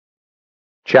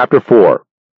Chapter 4.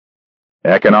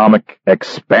 Economic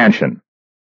Expansion.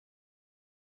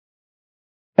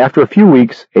 After a few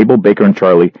weeks, Abel, Baker, and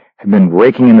Charlie had been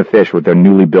raking in the fish with their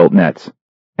newly built nets,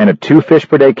 and a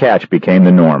 2-fish-per-day catch became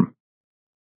the norm.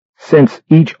 Since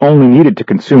each only needed to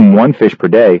consume 1 fish per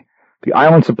day, the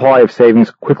island's supply of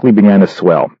savings quickly began to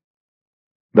swell.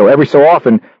 Though every so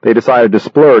often they decided to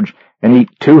splurge and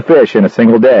eat 2 fish in a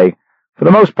single day, for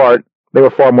the most part, they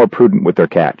were far more prudent with their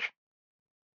catch.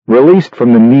 Released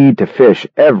from the need to fish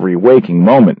every waking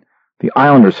moment, the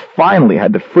islanders finally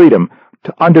had the freedom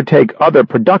to undertake other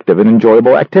productive and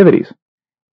enjoyable activities.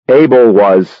 Abel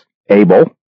was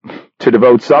able to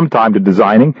devote some time to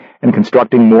designing and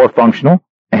constructing more functional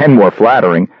and more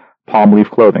flattering palm leaf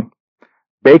clothing.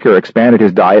 Baker expanded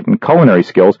his diet and culinary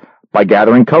skills by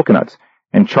gathering coconuts,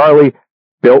 and Charlie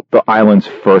built the island's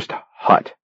first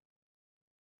hut.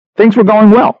 Things were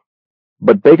going well,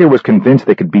 but Baker was convinced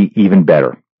they could be even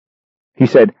better. He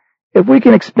said, "If we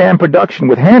can expand production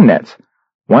with hand nets,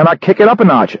 why not kick it up a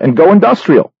notch and go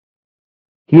industrial?"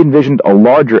 He envisioned a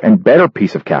larger and better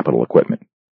piece of capital equipment.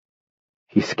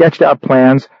 He sketched out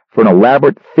plans for an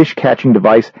elaborate fish-catching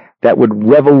device that would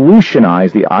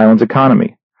revolutionize the island's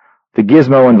economy. The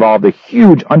gizmo involved a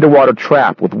huge underwater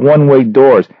trap with one-way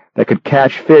doors that could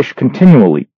catch fish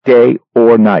continually, day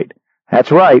or night.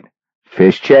 That's right,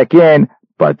 fish check in,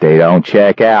 but they don't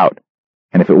check out.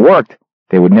 And if it worked,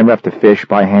 they would never have to fish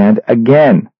by hand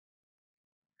again.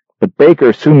 But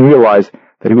Baker soon realized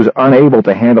that he was unable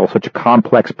to handle such a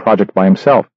complex project by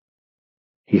himself.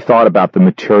 He thought about the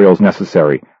materials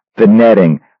necessary, the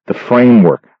netting, the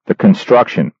framework, the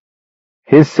construction.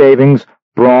 His savings,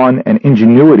 brawn, and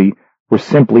ingenuity were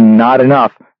simply not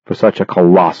enough for such a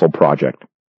colossal project.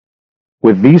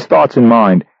 With these thoughts in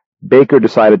mind, Baker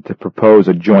decided to propose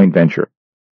a joint venture.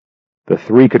 The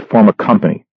three could form a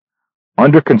company,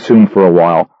 underconsume for a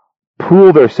while,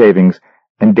 pool their savings,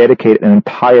 and dedicate an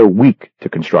entire week to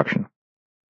construction.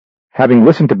 Having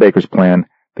listened to Baker's plan,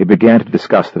 they began to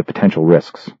discuss the potential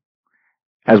risks.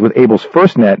 As with Abel's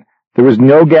first net, there was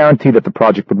no guarantee that the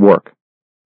project would work.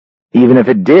 Even if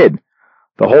it did,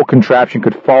 the whole contraption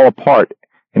could fall apart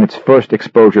in its first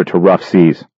exposure to rough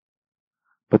seas.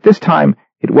 But this time,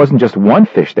 it wasn't just 1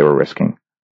 fish they were risking,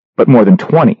 but more than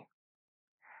 20.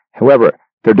 However,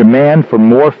 their demand for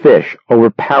more fish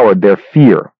overpowered their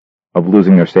fear of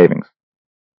losing their savings.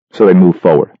 So they moved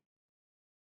forward.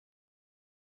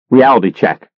 Reality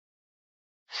check.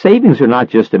 Savings are not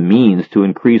just a means to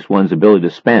increase one's ability to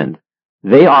spend.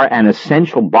 They are an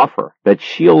essential buffer that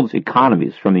shields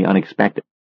economies from the unexpected.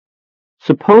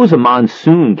 Suppose a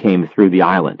monsoon came through the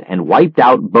island and wiped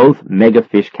out both mega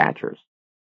fish catchers.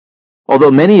 Although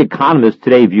many economists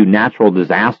today view natural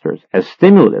disasters as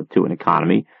stimulative to an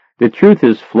economy, the truth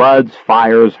is floods,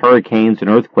 fires, hurricanes, and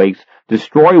earthquakes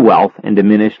destroy wealth and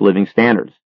diminish living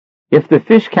standards. If the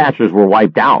fish catchers were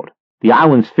wiped out, the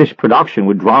island's fish production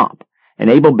would drop, and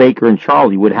Abel, Baker, and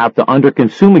Charlie would have to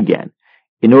underconsume again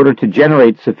in order to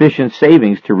generate sufficient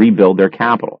savings to rebuild their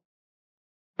capital.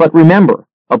 But remember,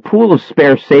 a pool of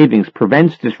spare savings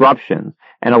prevents disruptions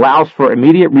and allows for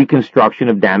immediate reconstruction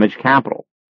of damaged capital.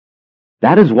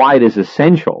 That is why it is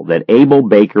essential that Abel,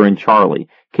 Baker, and Charlie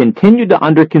continue to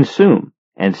underconsume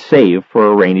and save for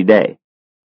a rainy day.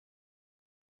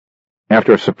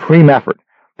 After a supreme effort,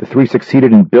 the three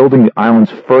succeeded in building the island's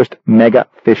first mega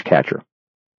fish catcher.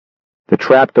 The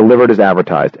trap delivered as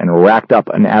advertised and racked up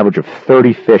an average of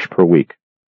 30 fish per week,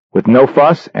 with no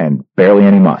fuss and barely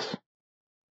any muss.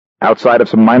 Outside of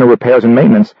some minor repairs and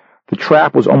maintenance, the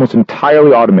trap was almost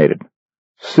entirely automated.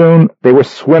 Soon, they were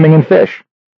swimming in fish.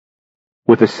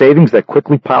 With the savings that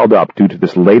quickly piled up due to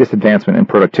this latest advancement in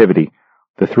productivity,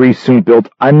 the three soon built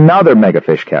another mega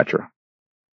fish catcher.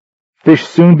 Fish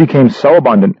soon became so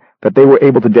abundant that they were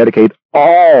able to dedicate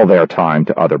all their time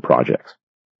to other projects.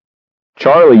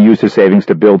 Charlie used his savings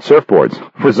to build surfboards,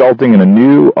 resulting in a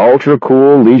new,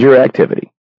 ultra-cool leisure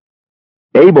activity.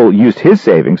 Abel used his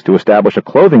savings to establish a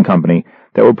clothing company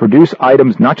that would produce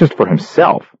items not just for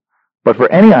himself, but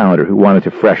for any islander who wanted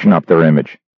to freshen up their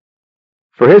image.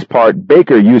 For his part,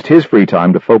 Baker used his free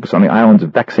time to focus on the island's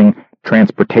vexing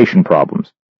transportation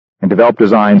problems and develop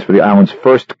designs for the island's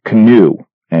first canoe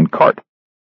and cart.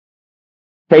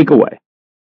 Takeaway.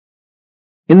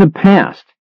 In the past,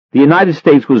 the United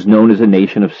States was known as a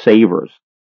nation of savers.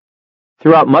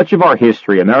 Throughout much of our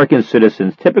history, American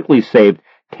citizens typically saved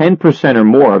 10% or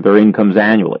more of their incomes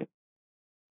annually.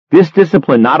 This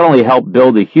discipline not only helped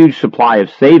build a huge supply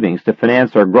of savings to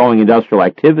finance our growing industrial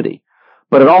activity,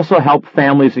 but it also helped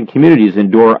families and communities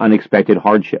endure unexpected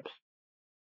hardships.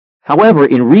 However,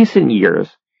 in recent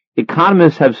years,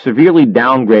 economists have severely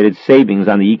downgraded savings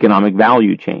on the economic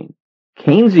value chain.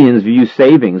 Keynesians view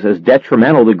savings as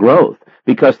detrimental to growth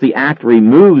because the act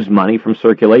removes money from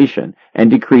circulation and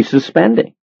decreases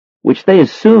spending, which they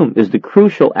assume is the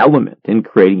crucial element in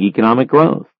creating economic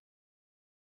growth.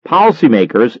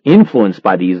 Policymakers, influenced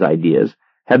by these ideas,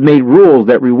 have made rules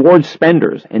that reward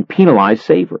spenders and penalize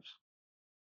savers.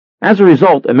 As a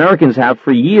result, Americans have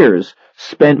for years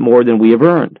spent more than we have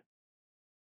earned.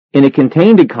 In a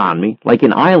contained economy, like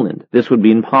in Ireland, this would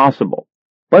be impossible.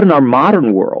 But in our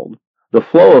modern world, the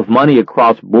flow of money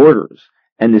across borders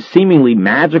and the seemingly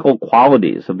magical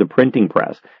qualities of the printing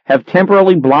press have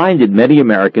temporarily blinded many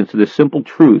Americans to the simple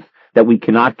truth that we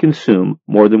cannot consume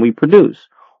more than we produce,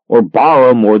 or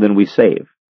borrow more than we save,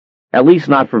 at least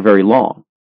not for very long.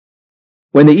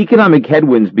 When the economic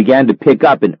headwinds began to pick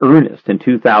up in earnest in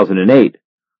 2008,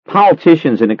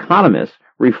 politicians and economists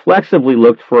reflexively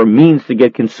looked for a means to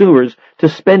get consumers to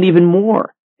spend even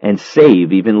more and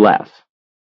save even less.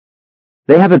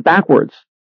 They have it backwards.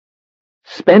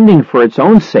 Spending for its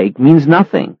own sake means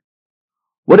nothing.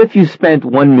 What if you spent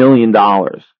 $1 million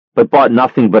but bought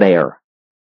nothing but air?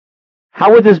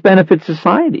 How would this benefit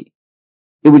society?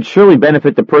 It would surely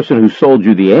benefit the person who sold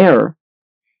you the air.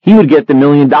 He would get the $1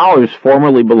 million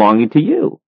formerly belonging to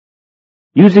you.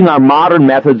 Using our modern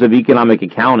methods of economic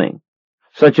accounting,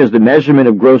 such as the measurement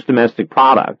of gross domestic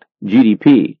product,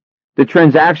 GDP, the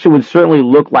transaction would certainly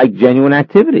look like genuine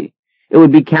activity. It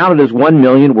would be counted as $1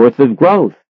 million worth of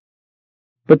growth.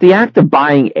 But the act of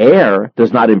buying air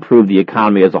does not improve the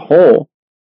economy as a whole.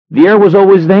 The air was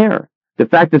always there. The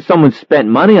fact that someone spent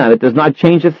money on it does not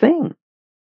change a thing.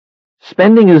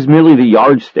 Spending is merely the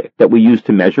yardstick that we use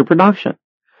to measure production.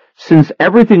 Since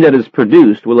everything that is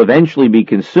produced will eventually be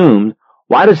consumed,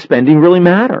 why does spending really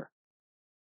matter?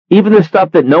 Even the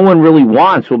stuff that no one really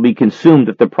wants will be consumed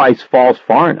if the price falls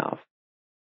far enough.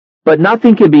 But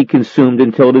nothing can be consumed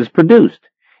until it is produced.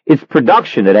 It's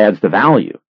production that adds the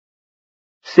value.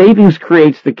 Savings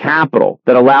creates the capital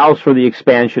that allows for the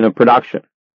expansion of production.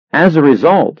 As a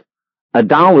result, a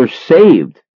dollar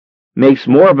saved makes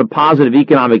more of a positive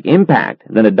economic impact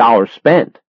than a dollar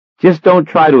spent. Just don't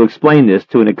try to explain this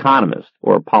to an economist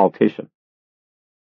or a politician.